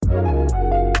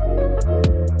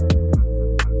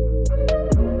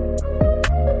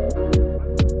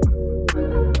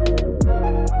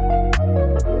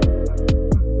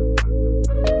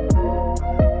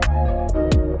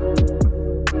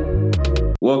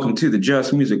welcome to the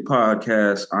Just Music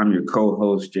Podcast. I'm your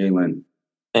co-host, Jalen.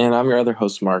 And I'm your other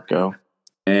host, Marco.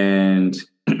 And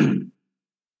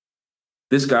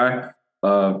this guy,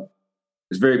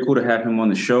 it's very cool to have him on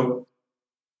the show.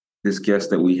 This guest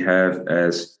that we have,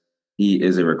 as he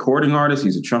is a recording artist,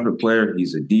 he's a trumpet player,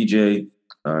 he's a DJ.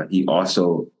 He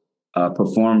also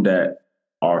performed at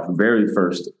our very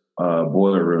first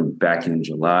Boiler Room back in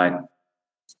July.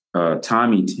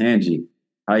 Tommy Tangie,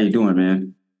 how you doing,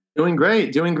 man? Doing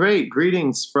great.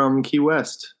 Greetings from Key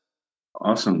West.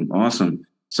 Awesome.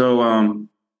 So,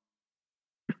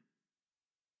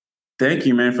 thank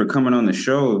you, man, for coming on the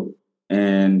show,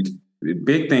 and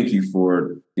big thank you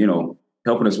for,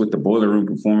 helping us with the Boiler Room,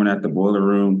 performing at the Boiler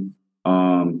Room.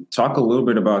 Talk a little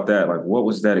bit about that. Like, what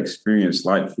was that experience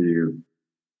like for you?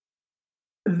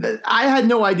 I had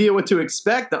no idea what to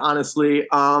expect, honestly.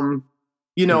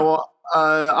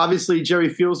 Obviously Jerry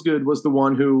Feelsgood was the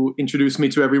one who introduced me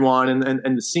to everyone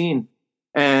and the scene.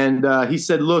 And he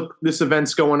said, look, this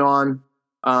event's going on.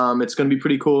 It's going to be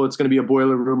pretty cool. It's going to be a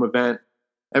Boiler Room event.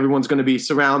 Everyone's going to be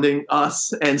surrounding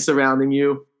us and surrounding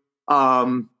you.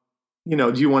 Do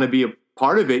you want to be a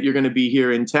part of it? You're going to be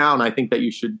here in town. I think that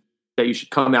you should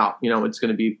come out. It's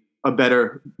going to be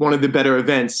one of the better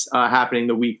events happening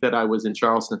the week that I was in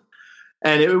Charleston.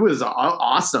 And it was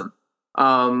awesome.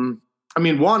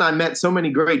 One, I met so many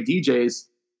great DJs.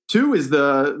 Two is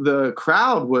the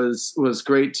crowd was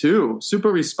great too. Super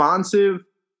responsive.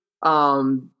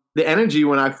 The energy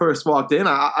when I first walked in,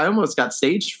 I almost got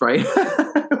stage fright,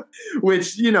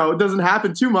 which, doesn't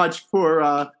happen too much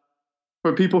for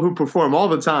people who perform all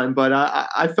the time. But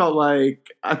I felt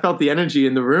the energy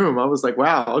in the room. I was like,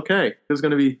 wow, okay,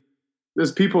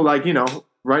 there's people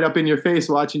right up in your face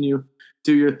watching you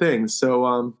do your thing.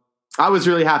 So, I was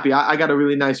really happy. I got a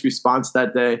really nice response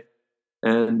that day,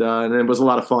 and it was a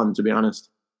lot of fun, to be honest.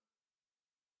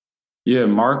 Yeah,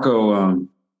 Marco,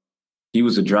 he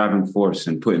was a driving force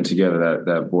in putting together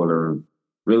that Boiler Room.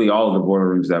 Really, all of the Boiler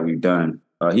Rooms that we've done.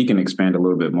 He can expand a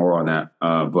little bit more on that.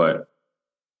 But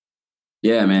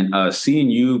yeah, man, seeing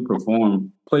you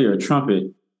play your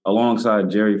trumpet alongside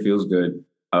Jerry Feelsgood,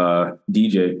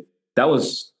 DJ, that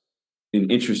was an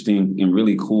interesting and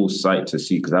really cool sight to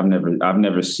see, because I've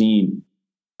never seen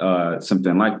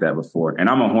something like that before. And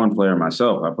I'm a horn player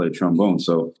myself. I play trombone,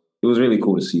 so it was really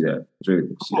cool to see that. It's really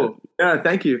cool to see that. Yeah,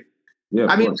 thank you. Yeah,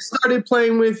 I started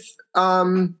playing with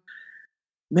I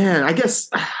guess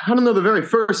I don't know the very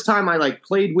first time I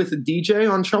played with a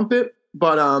DJ on trumpet,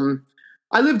 but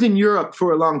I lived in Europe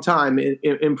for a long time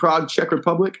in Prague, Czech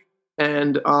Republic,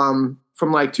 and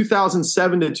from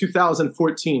 2007 to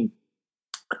 2014.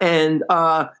 And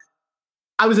I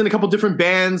was in a couple different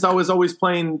bands. I was always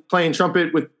playing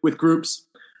trumpet with groups.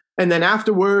 And then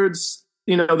afterwards,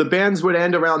 the bands would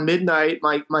end around midnight,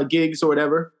 my gigs or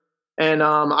whatever. And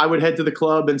I would head to the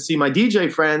club and see my DJ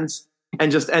friends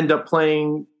and just end up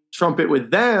playing trumpet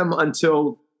with them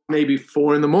until maybe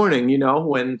 4 a.m,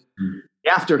 when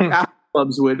after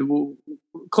clubs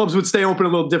would stay open a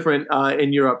little different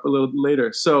in Europe a little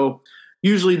later. So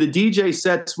usually the DJ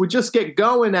sets would just get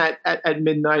going at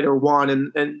midnight or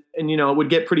 1, and it would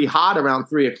get pretty hot around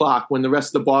 3 o'clock when the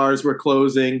rest of the bars were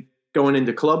closing, going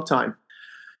into club time.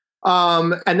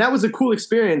 And that was a cool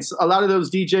experience. A lot of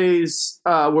those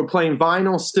DJs were playing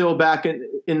vinyl still back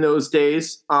in those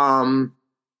days.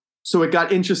 So it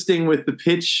got interesting with the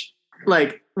pitch,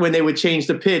 when they would change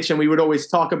the pitch, and we would always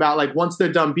talk about once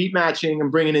they're done beat matching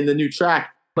and bringing in the new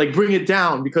track, bring it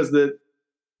down, because the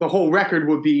whole record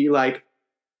would be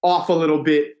off a little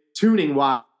bit tuning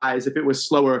wise if it was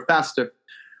slower or faster.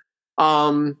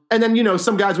 And then,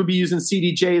 some guys would be using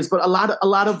CDJs, but a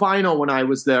lot of vinyl when I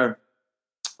was there.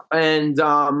 And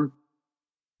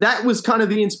that was kind of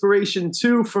the inspiration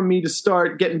too for me to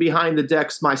start getting behind the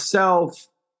decks myself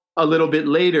a little bit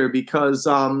later, because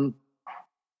I'm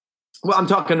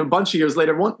talking a bunch of years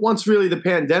later. Once really the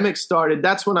pandemic started,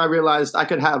 that's when I realized I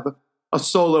could have a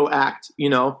solo act,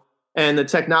 and the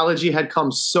technology had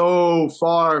come so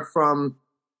far from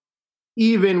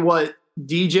even what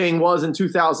DJing was in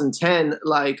 2010.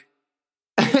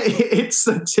 It's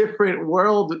a different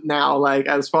world now,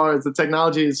 as far as the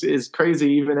technology is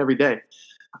crazy even every day.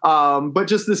 But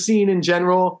just the scene in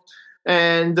general,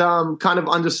 and kind of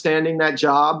understanding that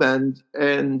job and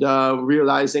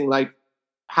realizing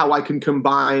how I can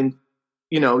combine,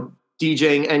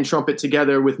 DJing and trumpet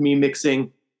together with me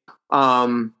mixing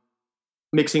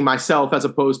myself, as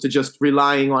opposed to just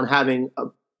relying on having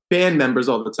band members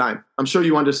all the time. I'm sure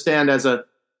you understand as a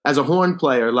horn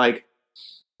player,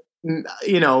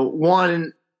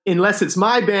 one, unless it's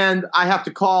my band, I have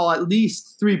to call at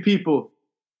least 3 people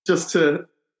just to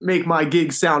make my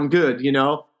gig sound good,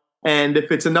 And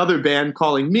if it's another band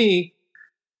calling me,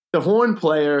 the horn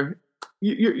player,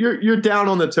 you're down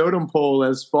on the totem pole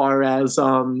as far as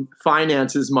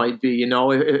finances might be. You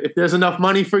know, if there's enough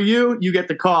money for you, you get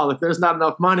the call. If there's not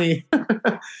enough money,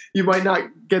 you might not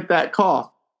get that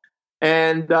call.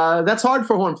 And that's hard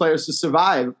for horn players to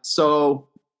survive. So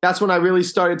that's when I really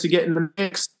started to get in the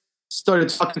mix, started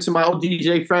talking to my old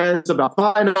DJ friends about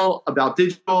vinyl, about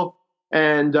digital,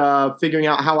 and figuring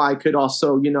out how I could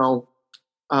also,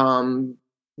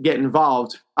 get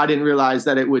involved. I didn't realize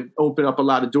that it would open up a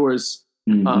lot of doors.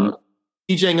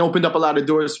 DJing opened up a lot of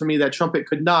doors for me that trumpet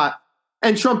could not.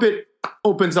 And trumpet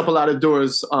opens up a lot of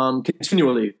doors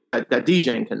continually that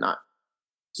DJing cannot.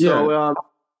 So,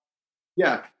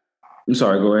 yeah. I'm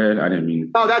sorry, go ahead. I didn't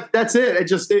mean. No, that's it. It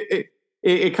just,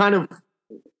 it kind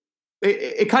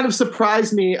of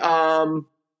surprised me how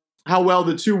well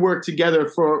the two work together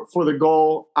for the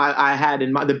goal I had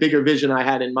in mind, the bigger vision I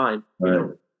had in mind.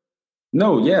 Right.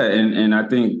 No, yeah, and I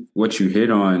think what you hit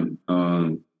on,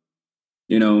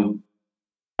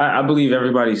 I believe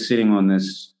everybody sitting on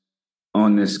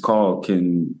this call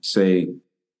can say,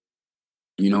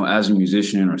 as a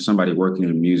musician or somebody working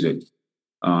in music,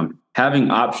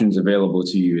 having options available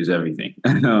to you is everything.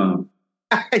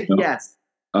 Yes.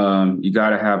 You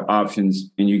got to have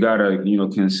options, and you got to,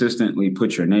 consistently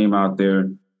put your name out there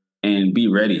and be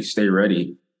ready, stay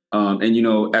ready.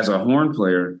 And, as a horn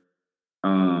player,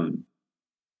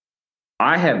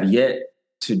 I have yet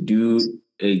to do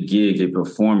a gig, a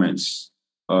performance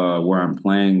where I'm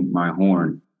playing my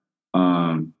horn,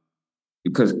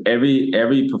 because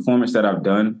every performance that I've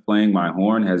done playing my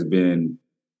horn has been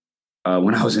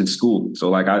when I was in school. So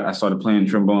like I started playing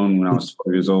trombone when I was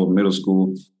 12 years old, middle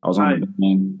school. I was on the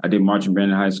band. I did marching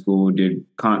band in high school, did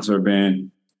concert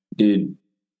band, did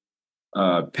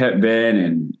pep band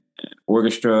and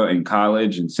orchestra in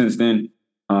college. And since then,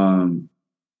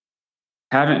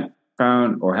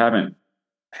 haven't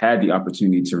had the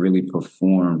opportunity to really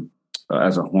perform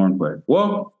as a horn player.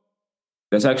 Well,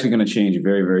 that's actually going to change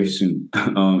very, very soon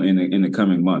in the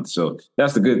coming months. So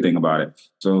that's the good thing about it.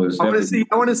 So I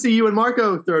want to see you and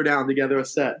Marco throw down together a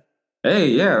set. Hey,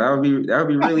 yeah, that would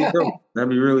be really dope. That'd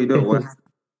be really dope.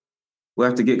 We'll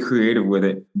have to get creative with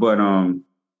it. But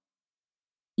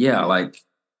yeah, like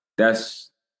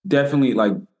that's definitely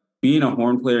like being a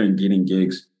horn player and getting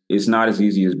gigs. It's not as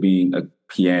easy as being a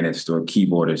pianist or a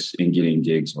keyboardist and getting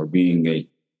gigs, or being a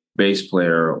bass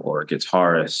player or a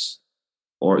guitarist,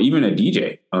 or even a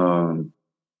DJ.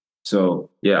 So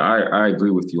yeah, I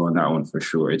agree with you on that one for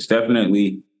sure. It's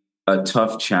definitely a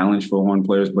tough challenge for horn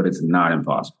players, but it's not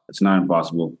impossible. It's not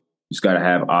impossible. You just got to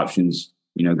have options,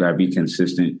 got to be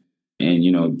consistent,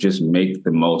 and, just make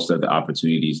the most of the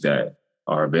opportunities that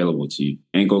are available to you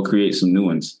and go create some new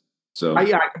ones. So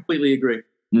I completely agree.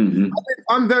 Mm-hmm.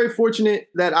 I'm very fortunate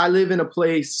that I live in a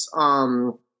place.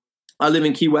 I live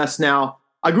in Key West now.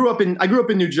 I grew up in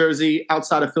New Jersey,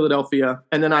 outside of Philadelphia,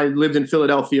 and then I lived in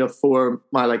Philadelphia for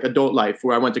my adult life,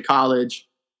 where I went to college,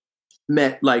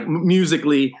 met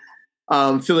musically.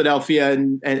 Philadelphia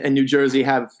and New Jersey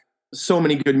have so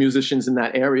many good musicians in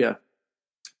that area.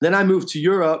 Then I moved to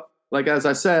Europe, as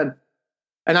I said,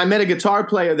 and I met a guitar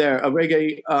player there, a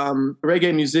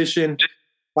reggae musician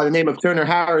by the name of Turner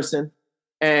Harrison.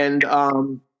 And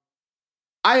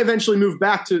I eventually moved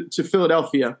back to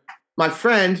Philadelphia. My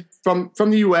friend from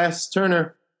the U.S.,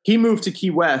 Turner, he moved to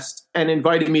Key West and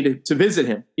invited me to visit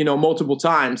him, multiple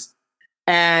times.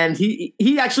 And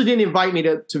he actually didn't invite me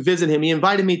to visit him. He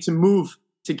invited me to move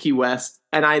to Key West.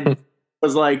 And I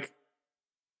was like,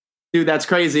 dude, that's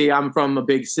crazy. I'm from a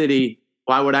big city.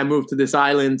 Why would I move to this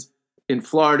island in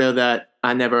Florida that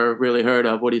I never really heard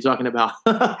of? What are you talking about?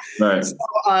 Right. So,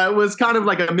 it was kind of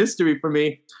like a mystery for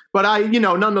me. But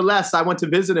nonetheless, I went to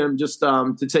visit him just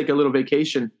to take a little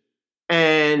vacation.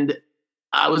 And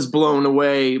I was blown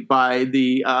away by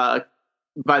the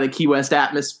Key West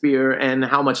atmosphere and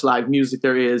how much live music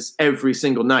there is every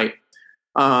single night.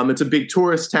 It's a big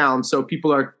tourist town, so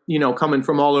people are, coming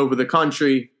from all over the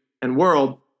country and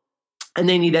world, and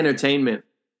they need entertainment.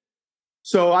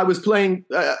 So I was playing,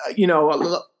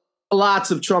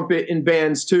 lots of trumpet in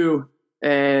bands too,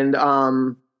 and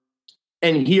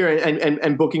here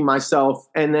and booking myself.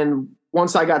 And then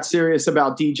once I got serious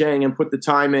about DJing and put the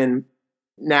time in,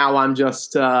 now I'm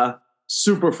just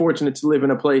super fortunate to live in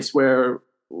a place where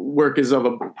work is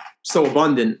so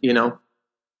abundant.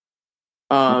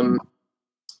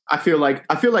 I feel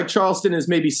like Charleston is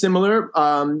maybe similar.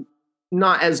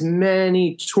 Not as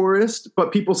many tourists,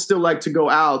 but people still like to go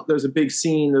out. There's a big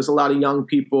scene. There's a lot of young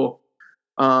people.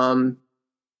 I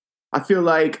feel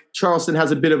like Charleston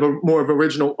has a bit of more of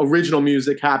original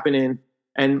music happening.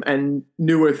 and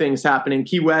newer things happening.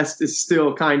 Key West is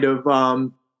still kind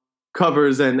of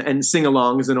covers and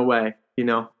sing-alongs in a way, you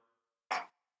know?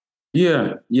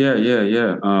 Yeah.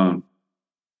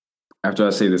 After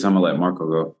I say this, I'm gonna let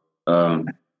Marco go.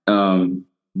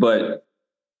 But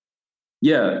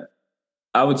yeah,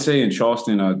 I would say in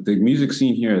Charleston, the music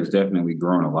scene here has definitely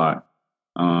grown a lot.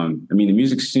 I mean, the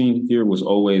music scene here was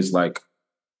always like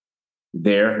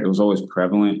there; it was always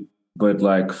prevalent. But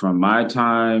like from my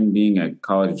time being at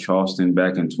College of Charleston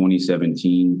back in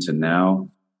 2017 to now,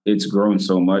 it's grown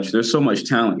so much. There's so much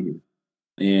talent here,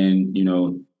 and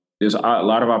there's a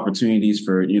lot of opportunities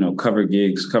for cover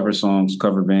gigs, cover songs,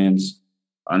 cover bands,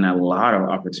 and a lot of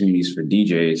opportunities for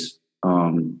DJs.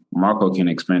 Marco can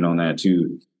expand on that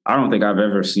too. I don't think I've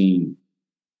ever seen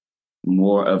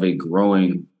more of a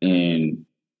growing and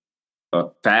a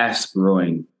fast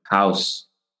growing house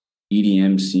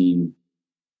EDM scene,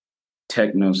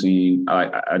 techno scene.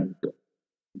 I've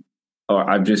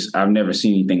never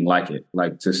seen anything like it.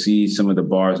 Like to see some of the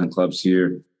bars and clubs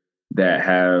here that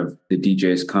have the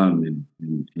DJs come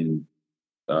and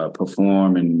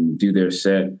perform and do their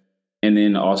set. And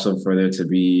then also for there to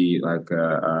be like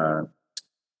a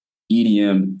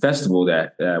EDM festival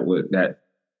that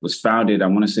was founded, I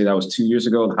want to say that was 2 years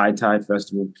ago, the High Tide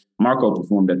Festival. Marco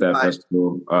performed at that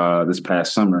festival this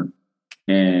past summer.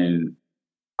 And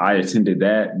I attended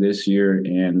that this year.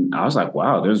 And I was like,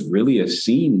 wow, there's really a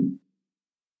scene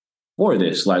for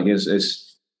this. Like it's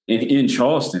in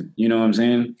Charleston, you know what I'm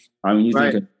saying? I mean, you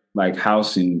think of like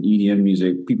house and EDM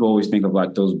music, people always think of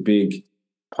like those big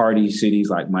party cities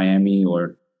like Miami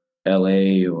or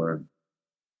LA or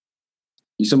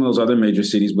some of those other major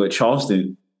cities, but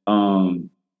Charleston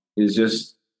is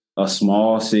just a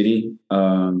small city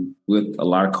with a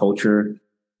lot of culture,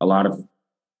 a lot of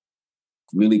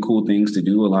really cool things to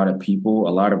do, a lot of people,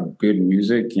 a lot of good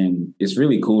music, and it's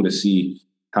really cool to see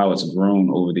how it's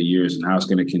grown over the years and how it's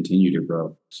going to continue to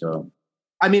grow. So,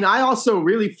 I mean, I also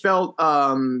really felt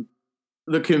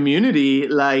the community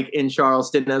like in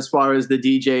Charleston as far as the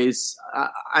DJs.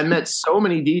 I met so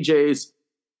many DJs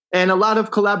and a lot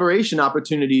of collaboration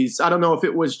opportunities. I don't know if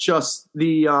it was just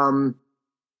the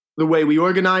way we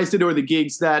organized it or the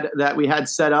gigs that we had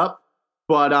set up,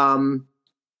 but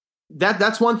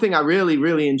that's one thing I really,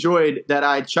 really enjoyed that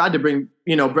I tried to bring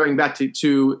back to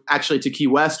Key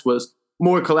West was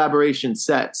more collaboration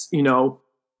sets,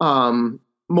 multiple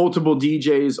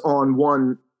DJs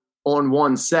on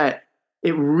one set.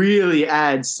 It really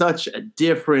adds such a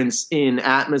difference in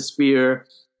atmosphere,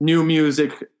 new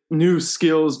music, new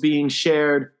skills being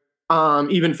shared.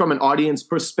 Even from an audience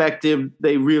perspective,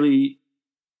 they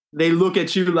look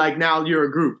at you like now you're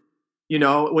a group.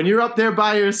 When you're up there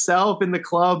by yourself in the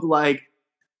club,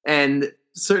 and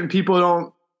certain people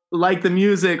don't like the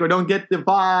music or don't get the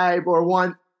vibe or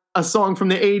want a song from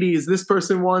the 80s. This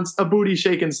person wants a booty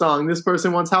shaking song. This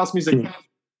person wants house music.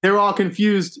 They're all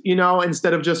confused,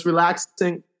 instead of just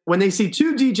relaxing. When they see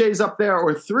two DJs up there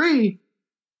or three,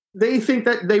 they think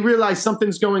that they realize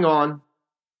something's going on.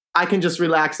 I can just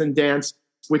relax and dance,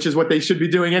 which is what they should be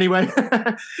doing anyway.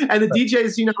 And the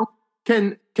DJs,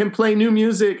 can play new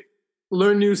music,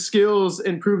 learn new skills,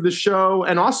 improve the show,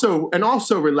 and also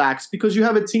relax because you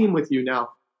have a team with you now,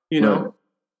 Right.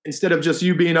 Instead of just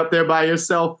you being up there by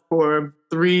yourself for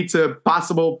 3 to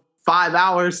possible 5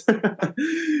 hours.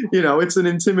 It's an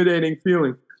intimidating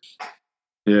feeling.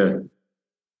 Yeah.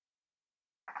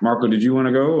 Marco, did you want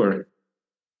to go or?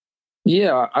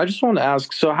 Yeah, I just want to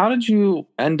ask, so how did you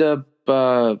end up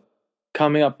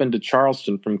coming up into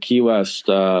Charleston from Key West?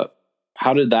 How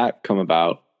did that come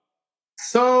about?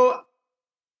 So,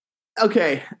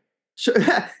 okay.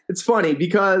 It's funny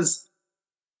because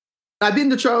I've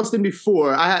been to Charleston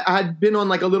before. I had been on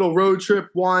like a little road trip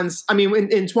once. I mean,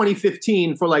 in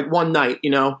 2015 for like one night,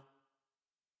 and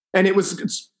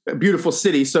it's a beautiful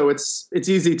city. So it's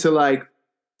easy to like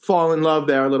fall in love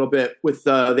there a little bit with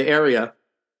the area.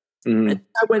 Mm-hmm. And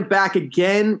I went back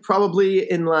again, probably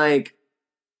in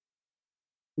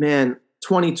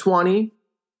 2020,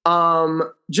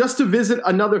 just to visit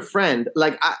another friend.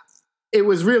 It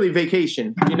was really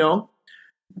vacation,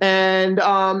 and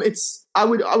I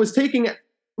was taking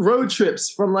road trips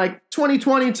from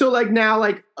 2020 till now,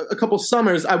 a couple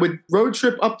summers. I would road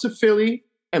trip up to Philly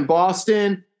and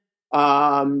Boston,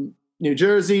 New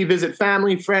Jersey, visit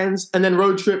family, friends, and then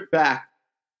road trip back.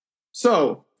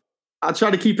 So I'll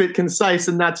try to keep it concise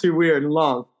and not too weird and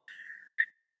long.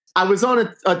 I was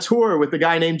on a tour with a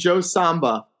guy named Joe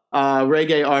Samba, a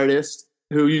reggae artist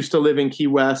who used to live in Key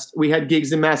West. We had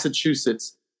gigs in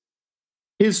Massachusetts.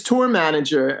 His tour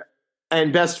manager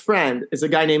and best friend is a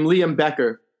guy named Liam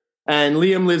Becker. And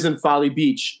Liam lives in Folly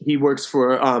Beach. He works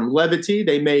for Levity.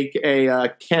 They make a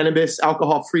cannabis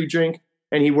alcohol-free drink,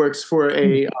 and he works for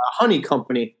a honey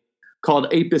company called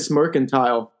Apis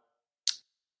Mercantile.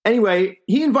 Anyway,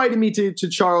 he invited me to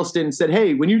Charleston and said,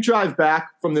 hey, when you drive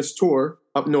back from this tour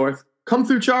up north, come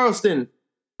through Charleston.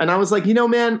 And I was like,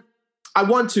 man, I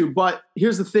want to, but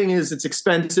here's the thing is it's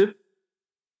expensive,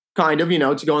 kind of,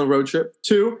 to go on a road trip.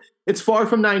 2, it's far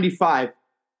from 95.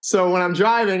 So when I'm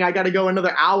driving, I got to go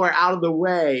another hour out of the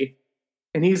way.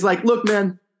 And he's like, look,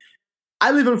 man, I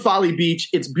live in Folly Beach.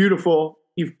 It's beautiful.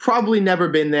 You've probably never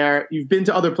been there. You've been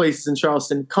to other places in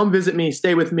Charleston. Come visit me.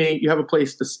 Stay with me. You have a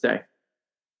place to stay.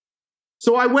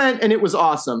 So I went, and it was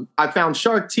awesome. I found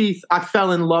shark teeth. I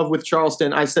fell in love with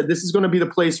Charleston. I said, this is going to be the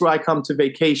place where I come to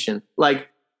vacation, like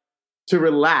to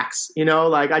relax,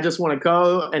 like I just want to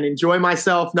go and enjoy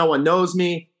myself. No one knows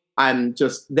me. I'm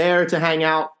just there to hang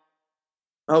out.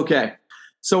 Okay.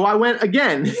 So I went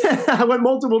again. I went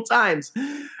multiple times.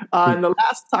 And the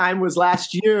last time was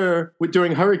last year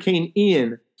during Hurricane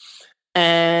Ian.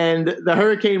 And the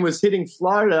hurricane was hitting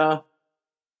Florida.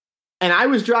 And I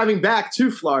was driving back to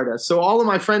Florida. So all of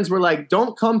my friends were like,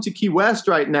 don't come to Key West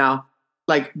right now.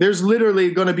 Like, there's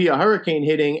literally going to be a hurricane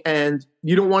hitting and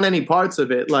you don't want any parts of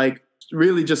it. Like,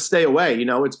 really just stay away.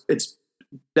 It's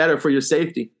better for your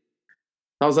safety.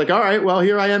 I was like, all right, well,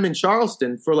 here I am in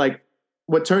Charleston for like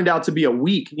what turned out to be a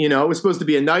week. It was supposed to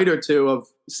be a night or two of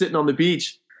sitting on the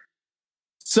beach.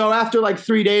 So after like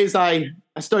 3 days, I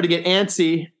started to get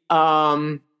antsy.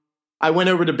 I went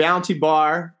over to Bounty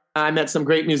Bar. I met some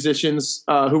great musicians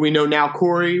who we know now.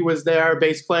 Corey was there,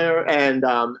 bass player, and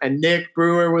Nick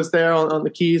Brewer was there on the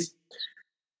keys.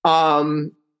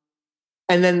 And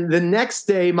then the next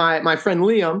day, my friend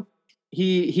Liam,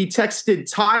 he texted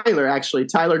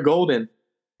Tyler Golden,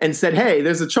 and said, hey,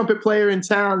 there's a trumpet player in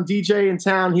town, DJ in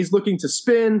town. He's looking to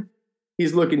spin.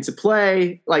 He's looking to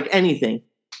play, like anything.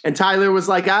 And Tyler was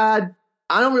like, I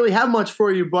don't really have much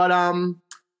for you, but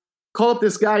call up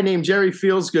this guy named Jerry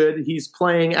Feelsgood. He's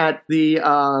playing at the,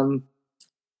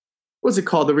 what's it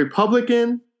called? The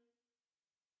Republican?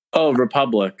 Oh,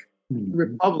 Republic.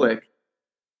 Republic.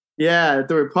 Yeah,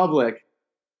 the Republic.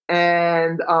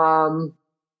 And no,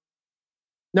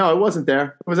 it wasn't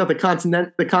there. It was at the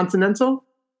Continental.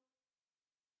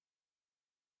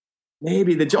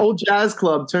 Maybe the old jazz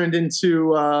club turned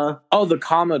into the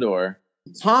Commodore.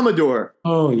 Commodore.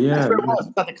 Oh yeah, that's where it was.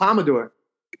 It's at the Commodore.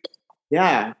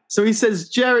 Yeah. So he says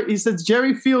Jerry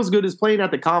Feelsgood is playing at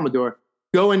the Commodore.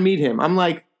 Go and meet him. I'm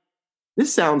like,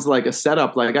 this sounds like a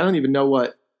setup. Like, I don't even know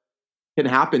what can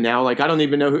happen now. Like, I don't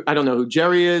know who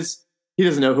Jerry is. He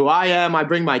doesn't know who I am. I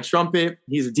bring my trumpet.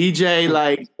 He's a DJ.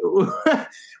 Like,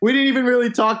 we didn't even really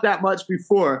talk that much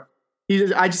before.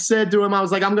 I just said to him, I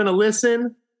was like, I'm going to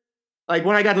listen. Like,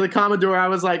 when I got to the Commodore, I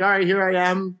was like, all right, here I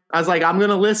am. I was like, I'm going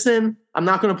to listen. I'm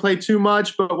not going to play too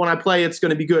much, but when I play, it's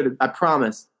going to be good. I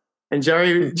promise. And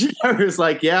Jerry was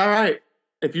like, yeah, all right.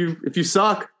 If you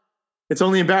suck, it's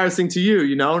only embarrassing to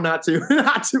you, not to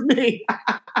me.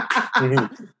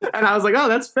 Mm-hmm. And I was like, oh,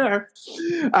 that's fair.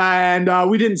 And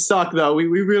we didn't suck though. We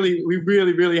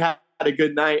really had a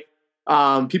good night.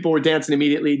 People were dancing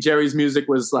immediately. Jerry's music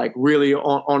was like really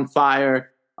on fire.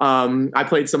 I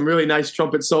played some really nice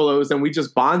trumpet solos and we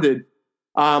just bonded.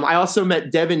 I also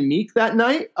met Devin Meek that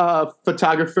night,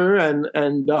 photographer,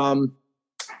 and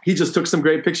he just took some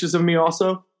great pictures of me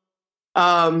also.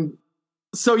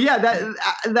 So yeah,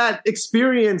 that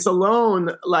experience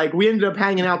alone, like we ended up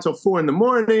hanging out till 4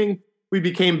 a.m. We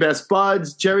became best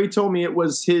buds. Jerry told me it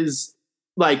was his,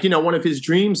 like, one of his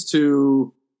dreams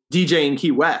to DJ in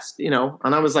Key West, and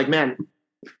I was like, man,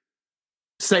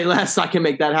 say less. I can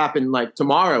make that happen like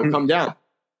tomorrow. Come down.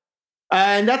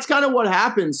 And that's kind of what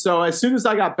happened. So as soon as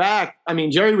I got back, I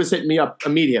mean, Jerry was hitting me up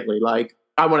immediately. Like,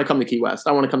 I want to come to Key West.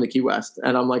 I want to come to Key West.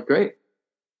 And I'm like, great.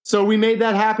 So we made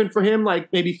that happen for him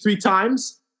like maybe 3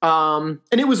 times. And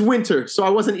it was winter. So I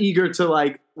wasn't eager to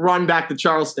like run back to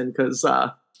Charleston because,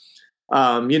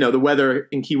 the weather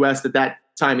in Key West at that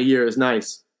time of year is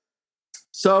nice.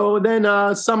 So then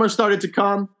summer started to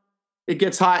come. It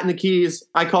gets hot in the Keys.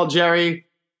 I called Jerry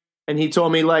and he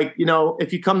told me, like,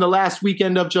 if you come the last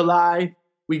weekend of July,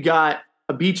 we got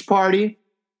a beach party.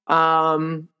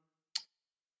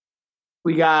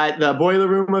 We got the Boiler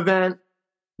Room event.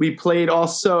 We played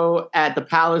also at the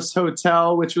Palace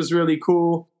Hotel, which was really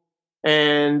cool.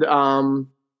 And I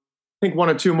think 1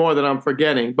 or 2 more that I'm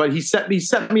forgetting. But he set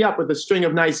me up with a string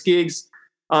of nice gigs,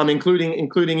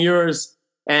 including yours.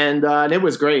 And it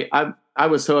was great. I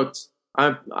was hooked.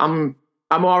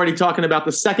 I'm already talking about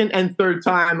the 2nd and 3rd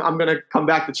time I'm going to come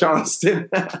back to Charleston.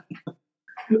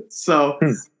 So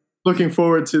looking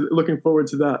forward to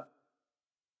that.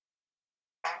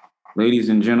 ladies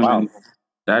and gentlemen, Wow.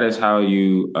 that is how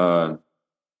you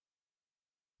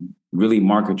really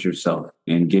market yourself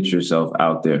and get yourself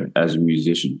out there as a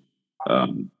musician.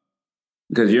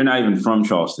 Because you're not even from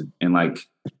Charleston, and like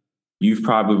you've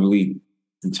probably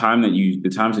the times that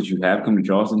you have come to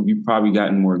Charleston, you've probably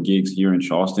gotten more gigs here in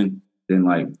Charleston than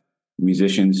like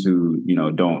musicians who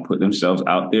don't put themselves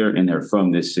out there and they're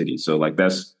from this city. So like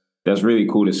that's really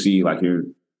cool to see. Like you're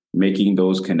making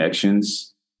those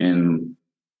connections and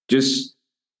just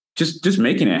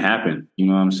making it happen. You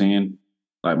know what I'm saying?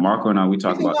 Like Marco and I, we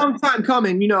talk It's a about long time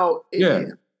coming, Yeah.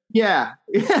 Yeah.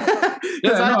 Yeah,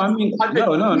 no, I mean,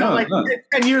 no. Like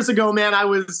 10 years ago, man, I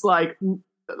was like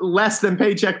less than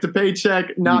paycheck to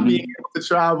paycheck, not being able to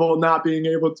travel, not being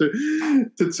able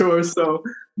to tour. So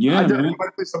Yeah, I definitely man.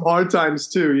 went through some hard times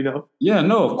too. Yeah,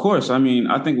 no, of course. I mean,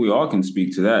 I think we all can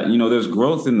speak to that. There's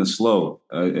growth in the slow.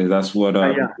 That's what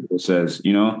people says,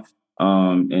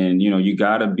 and, you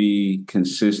got to be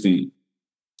consistent.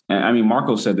 And I mean,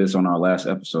 Marco said this on our last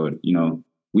episode.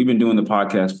 We've been doing the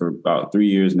podcast for about 3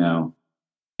 years now.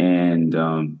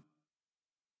 And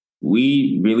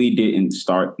we really didn't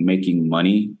start making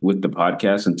money with the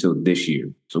podcast until this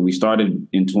year. So we started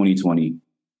in 2020.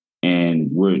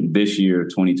 And we're this year,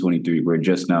 2023, we're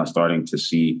just now starting to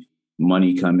see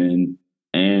money come in.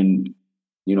 And,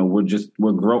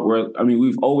 we've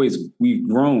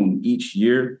grown each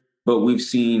year, but we've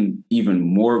seen even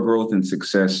more growth and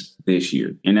success this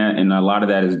year. And a lot of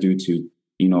that is due to,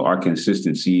 our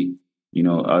consistency,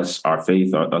 our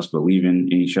faith, us believing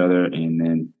in each other. And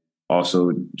then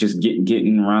also just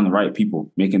getting around the right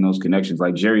people, making those connections.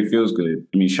 Like Jerry Feels Good.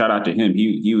 I mean, shout out to him.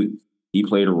 He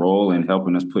played a role in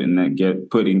helping us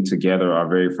putting together our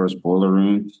very first Boiler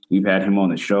Room. We've had him on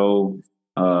the show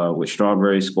with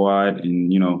Strawberry Squad,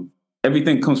 and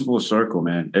everything comes full circle,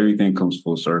 man. Everything comes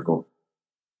full circle.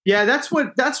 Yeah, that's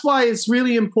why it's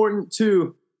really important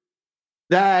too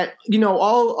that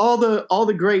all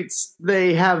the greats,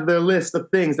 they have their list of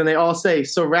things, and they all say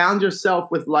surround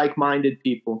yourself with like-minded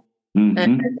people,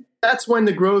 and that's when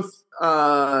the growth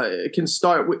can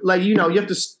start. You have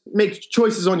to make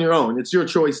choices on your own. It's your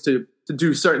choice to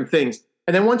do certain things.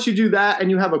 And then once you do that and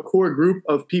you have a core group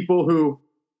of people who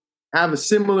have a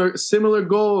similar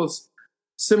goals,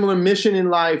 similar mission in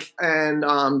life,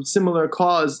 and similar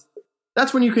cause,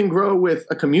 that's when you can grow with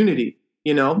a community,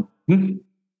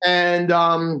 And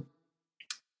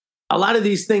a lot of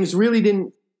these things really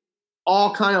didn't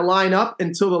all kind of line up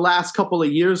until the last couple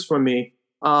of years for me.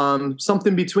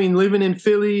 Something between living in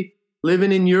Philly,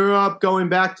 living in Europe, going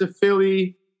back to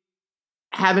Philly,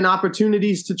 having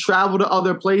opportunities to travel to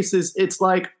other places. It's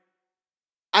like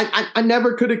I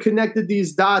never could have connected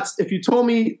these dots. If you told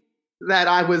me that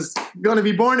I was going to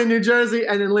be born in New Jersey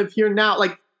and then live here now,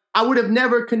 like I would have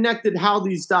never connected how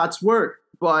these dots work.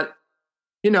 But,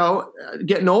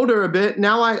 getting older a bit,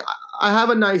 now I have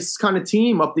a nice kind of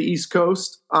team up the East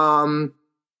Coast. I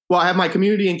have my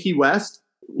community in Key West,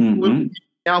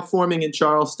 now forming in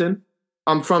Charleston.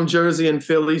 I'm from Jersey and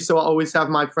Philly, so I always have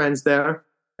my friends there.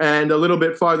 And a little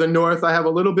bit farther north, I have a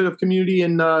little bit of community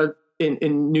in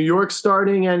New York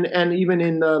starting, and even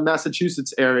in the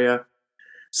Massachusetts area.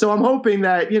 So I'm hoping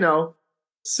that,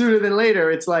 sooner than later,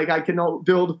 it's like I can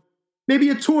build maybe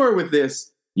a tour with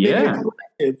this. Yeah.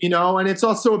 And it's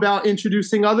also about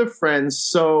introducing other friends.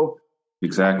 So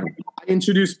exactly. I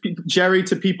introduce Jerry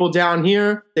to people down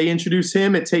here. They introduce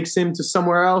him. It takes him to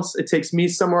somewhere else. It takes me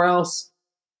somewhere else.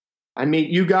 I meet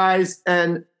you guys.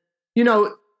 And,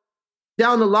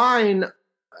 down the line,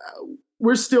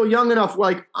 we're still young enough.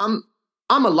 Like I'm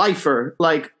a lifer,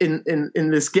 like in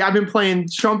this game. I've been playing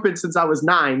trumpet since I was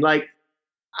 9. Like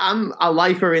I'm a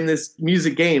lifer in this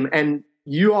music game, and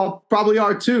you all probably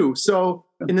are too. So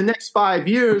in the next 5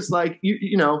 years, like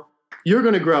you're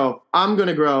going to grow. I'm going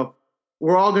to grow.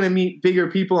 We're all going to meet bigger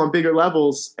people on bigger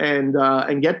levels and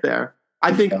get there.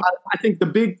 I think the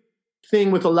big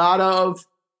thing with a lot of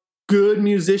good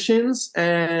musicians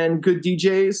and good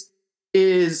DJs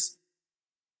is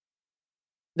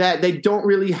that they don't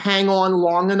really hang on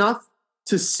long enough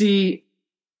to see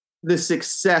the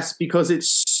success, because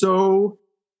it's so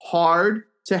hard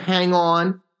to hang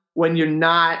on when you're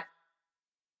not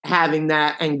having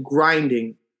that and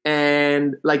grinding.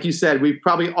 And like you said, we've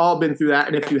probably all been through that.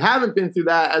 And if you haven't been through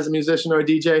that as a musician or a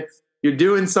DJ, you're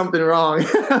doing something wrong.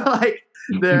 Like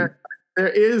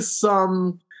there's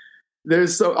so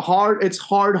hard. It's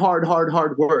hard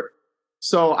work.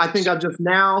 So I think I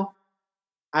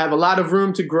have a lot of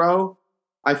room to grow.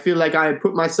 I feel like I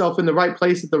put myself in the right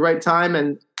place at the right time,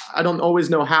 and I don't always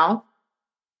know how,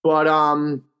 but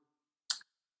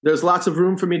there's lots of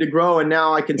room for me to grow, and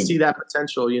now I can see that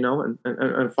potential,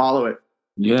 and follow it.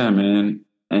 Yeah, man.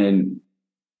 And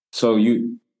so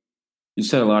you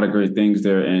said a lot of great things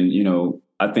there, and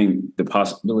I think the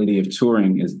possibility of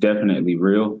touring is definitely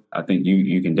real. I think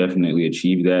you can definitely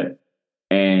achieve that.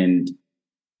 And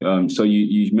so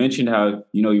you mentioned how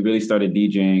you really started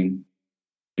DJing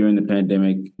during the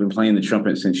pandemic. Been playing the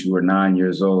trumpet since you were 9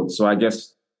 years old. So I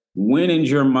guess when in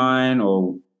your mind,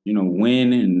 or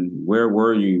when and where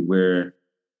were you, where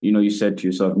you said to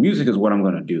yourself, music is what I'm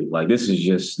going to do. Like this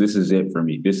is it for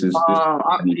me.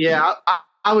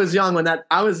 I was young when that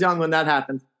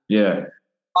happened. Yeah.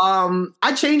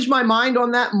 I changed my mind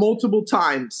on that multiple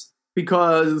times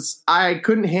because I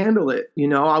couldn't handle it.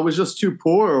 I was just too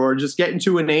poor, or just getting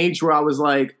to an age where I was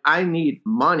like, I need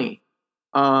money,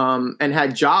 and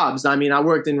had jobs. I mean, I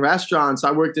worked in restaurants.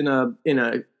 I worked in a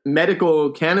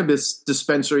medical cannabis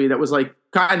dispensary that was like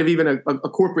kind of even a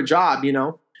corporate job, Before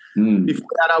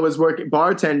that, I was working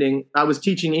bartending. I was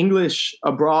teaching English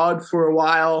abroad for a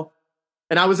while.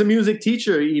 And I was a music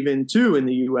teacher even too in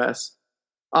the US,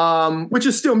 which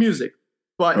is still music,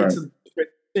 but It's a different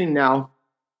thing now.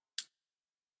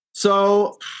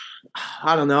 So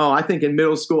I don't know. I think in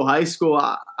middle school, high school,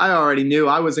 I already knew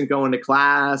I wasn't going to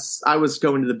class. I was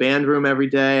going to the band room every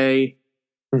day.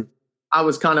 I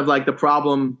was kind of like the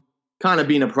problem, kind of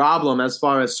being a problem as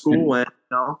far as school went,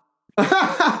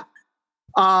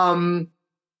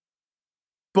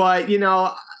 But,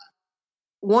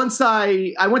 once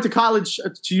I went to college,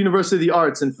 to University of the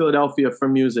Arts in Philadelphia for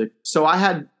music. So I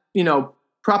had,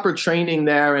 proper training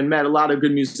there and met a lot of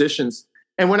good musicians.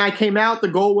 And when I came out, the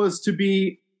goal was to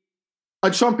be a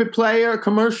trumpet player, a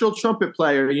commercial trumpet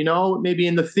player, maybe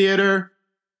in the theater,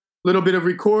 a little bit of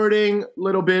recording, a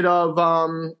little bit of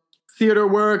theater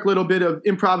work, a little bit of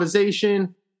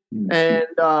improvisation, and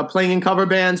playing in cover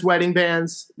bands, wedding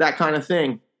bands, that kind of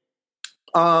thing.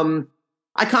 I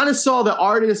kind of saw the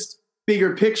artist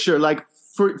bigger picture. Like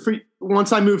for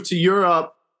once I moved to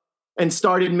Europe and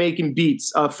started making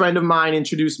beats, a friend of mine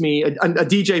introduced me, a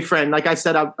DJ friend. Like I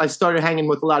said, I started hanging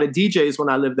with a lot of DJs when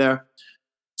I lived there.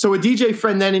 So a DJ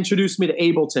friend then introduced me to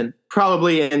Ableton,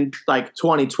 probably in like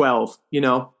 2012,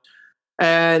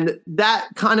 and that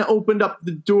kind of opened up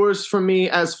the doors for me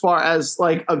as far as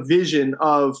like a vision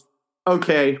of,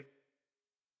 okay,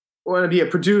 we want to be a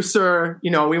producer,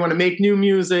 we want to make new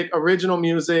music, original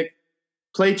music,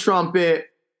 play trumpet.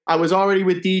 I was already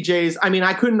with DJs. I mean,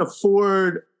 I couldn't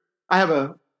afford, I have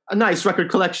a nice record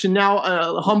collection now,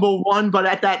 a humble one, but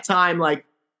at that time, like,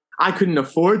 I couldn't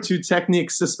afford two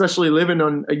Technics, especially living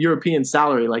on a European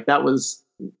salary. Like that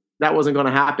wasn't going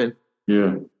to happen.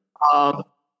 Yeah.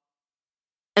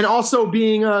 And also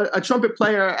being a trumpet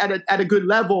player at a good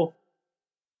level,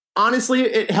 honestly,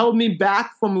 it held me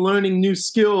back from learning new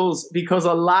skills because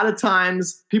a lot of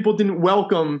times people didn't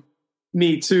welcome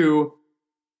me to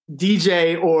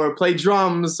DJ or play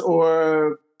drums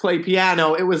or play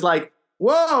piano. It was like,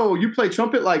 whoa, you play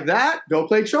trumpet like that? Go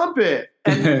play trumpet.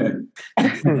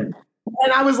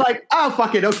 And I was like, oh,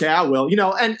 fuck it. Okay, I will,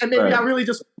 and maybe right. I really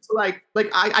just like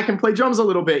I can play drums a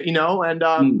little bit, and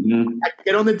I can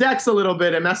get on the decks a little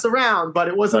bit and mess around, but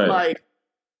it wasn't right.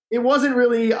 It wasn't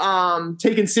really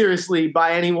taken seriously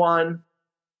by anyone,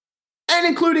 and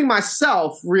including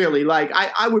myself, really. Like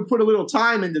I would put a little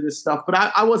time into this stuff, but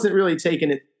I wasn't really taking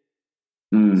it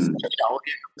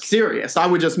serious. I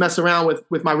would just mess around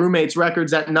with my roommates'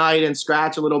 records at night and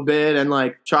scratch a little bit and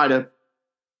like try to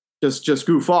just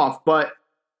goof off. But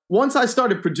once I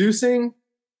started producing,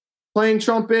 playing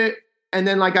trumpet, and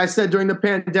then like I said, during the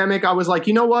pandemic, I was like,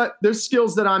 you know what? There's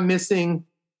skills that I'm missing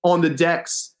on the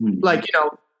decks, like,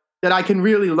 that I can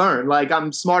really learn. Like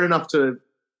I'm smart enough to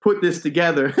put this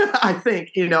together. I think,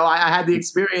 I had the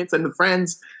experience and the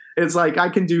friends. It's like, I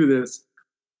can do this.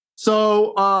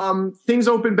 So things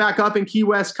opened back up in Key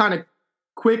West kind of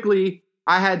quickly.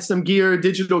 I had some gear,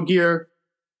 digital gear.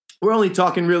 We're only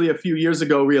talking really a few years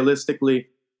ago, realistically,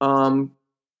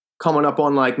 coming up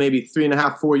on like maybe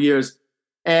 3.5, 4 years.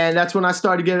 And that's when I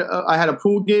started I had a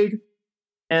pool gig,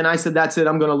 and I said, that's it.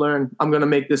 I'm going to learn. I'm going to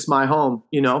make this my home,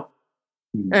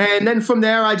 And then from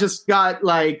there, I just got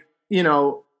like,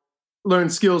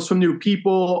 learned skills from new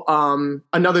people.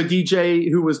 Another DJ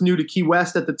who was new to Key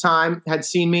West at the time had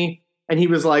seen me, and he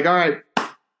was like, all right,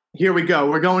 here we go.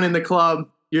 We're going in the club.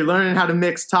 You're learning how to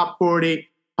mix top 40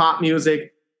 pop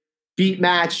music, beat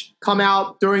match, come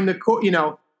out during the,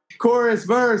 chorus,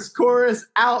 verse, chorus,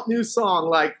 out, new song,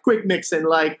 like quick mixing,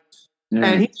 like,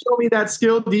 and he showed me that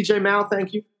skill, DJ Mal,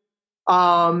 thank you,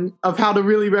 of how to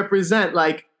really represent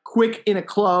like quick in a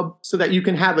club so that you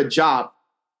can have a job.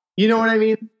 You know what I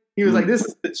mean? He was like, this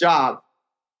is the job.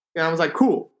 And I was like,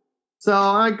 cool. So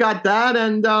I got that.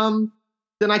 And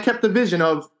then I kept the vision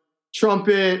of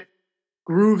trumpet,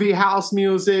 groovy house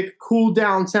music, cool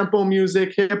down tempo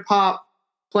music, hip hop,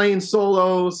 playing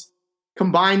solos,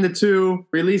 combine the two,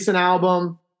 release an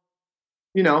album,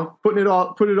 put it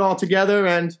all together,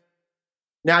 and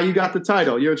now you got the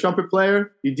title. You're a trumpet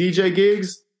player, you DJ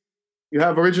gigs, you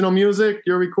have original music,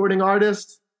 you're a recording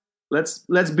artist. Let's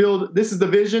build. This is the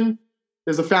vision.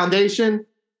 There's a foundation.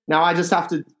 Now I just have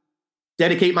to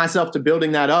dedicate myself to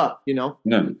building that up, Yeah.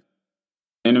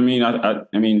 And I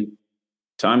mean,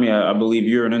 Tommy, I believe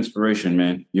you're an inspiration,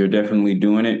 man. You're definitely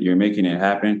doing it. You're making it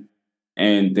happen.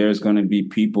 And there's going to be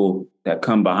people that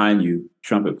come behind you,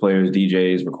 trumpet players,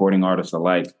 DJs, recording artists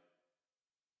alike,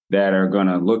 that are going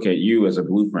to look at you as a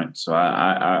blueprint. So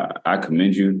I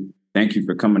commend you. Thank you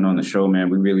for coming on the show, man.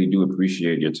 We really do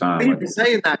appreciate your time. Thank you for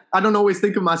saying that. I don't always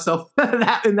think of myself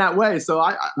in that way. So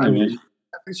I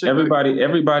appreciate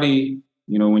everybody,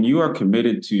 when you are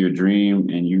committed to your dream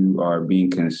and you are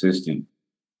being consistent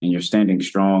and you're standing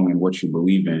strong in what you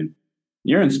believe in,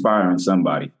 you're inspiring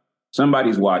somebody.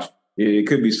 Somebody's watching. It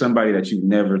could be somebody that you've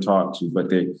never talked to, but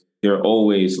they're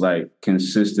always like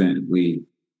consistently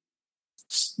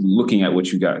looking at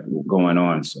what you got going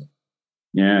on. So,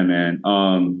 yeah, man.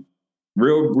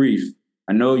 Real brief.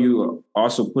 I know you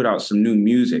also put out some new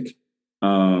music.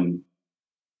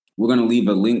 We're going to leave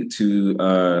a link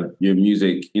to your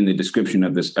music in the description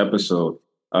of this episode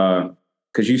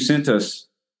because you sent us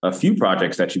a few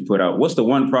projects that you put out. What's the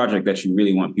one project that you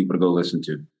really want people to go listen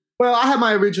to? Well, I have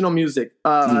my original music,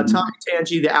 Tommy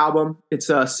Tangie, the album. It's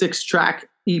a 6-track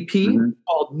EP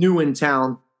called New in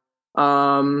Town.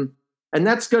 And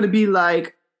that's going to be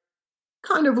like,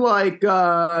 kind of like,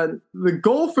 the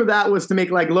goal for that was to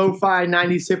make like lo-fi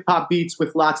 90s hip hop beats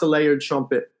with lots of layered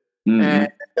trumpet. And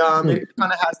it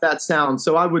kind of has that sound.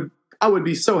 So I would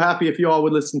be so happy if you all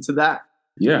would listen to that.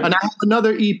 Yeah. And I have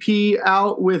another EP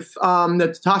out with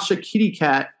Natasha Kitty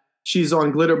Cat. She's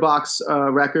on Glitterbox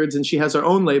Records, and she has her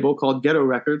own label called Ghetto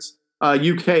Records,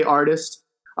 UK artist.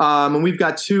 And we've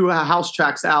got 2 house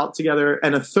tracks out together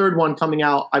and a third one coming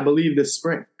out, I believe, this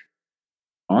spring.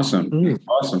 Awesome.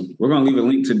 Awesome. We're going to leave a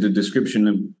link to the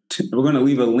description. We're going to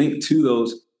leave a link to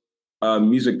those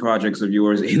music projects of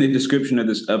yours in the description of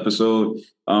this episode.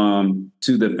 To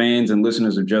the fans and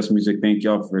listeners of Just Music, thank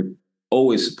y'all for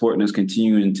always supporting us,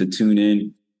 continuing to tune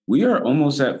in. We are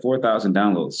almost at 4,000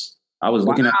 downloads. I was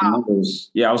looking at the numbers.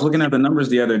 Yeah, I was looking at the numbers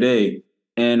the other day,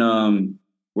 and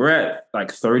we're at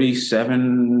like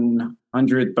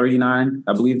 3,739.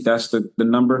 I believe that's the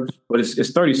number, but it's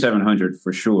 3,700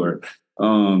 for sure.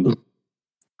 And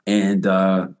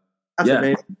that's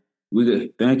amazing.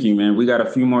 Thank you, man. We got a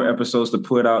few more episodes to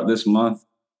put out this month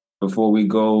before we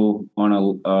go on a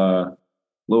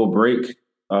little break.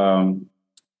 And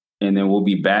then we'll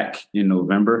be back in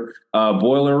November.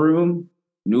 Boiler Room,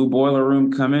 new Boiler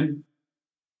Room coming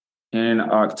in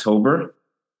October.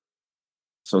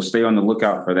 So stay on the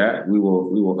lookout for that. We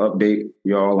will update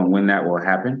y'all on when that will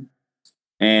happen.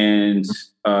 And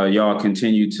y'all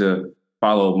continue to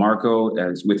follow Marco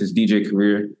with his DJ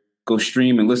career. Go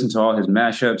stream and listen to all his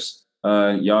mashups.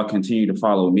 Y'all continue to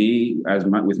follow me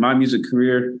with my music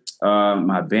career.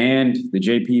 My band, the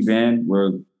JP Band,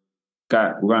 we're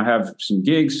gonna have some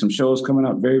gigs, some shows coming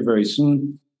up very, very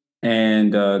soon.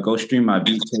 And go stream my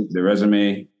beat tape, The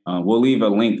Resume. We'll leave a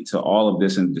link to all of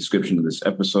this in the description of this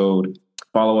episode.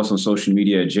 Follow us on social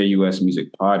media at JUS Music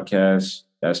Podcast.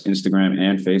 That's Instagram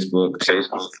and Facebook.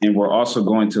 And we're also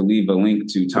going to leave a link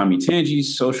to Tommy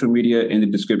Tangie's social media in the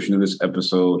description of this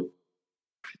episode.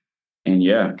 And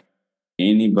yeah,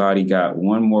 anybody got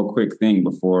one more quick thing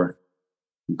before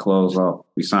we close off?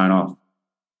 We sign off.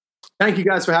 Thank you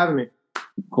guys for having me.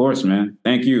 Of course, man.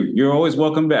 Thank you. You're always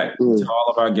welcome back to all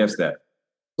of our guests.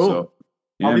 Cool. So,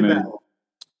 yeah, I'll be back.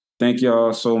 Thank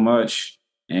y'all so much.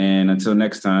 And until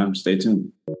next time, stay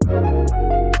tuned.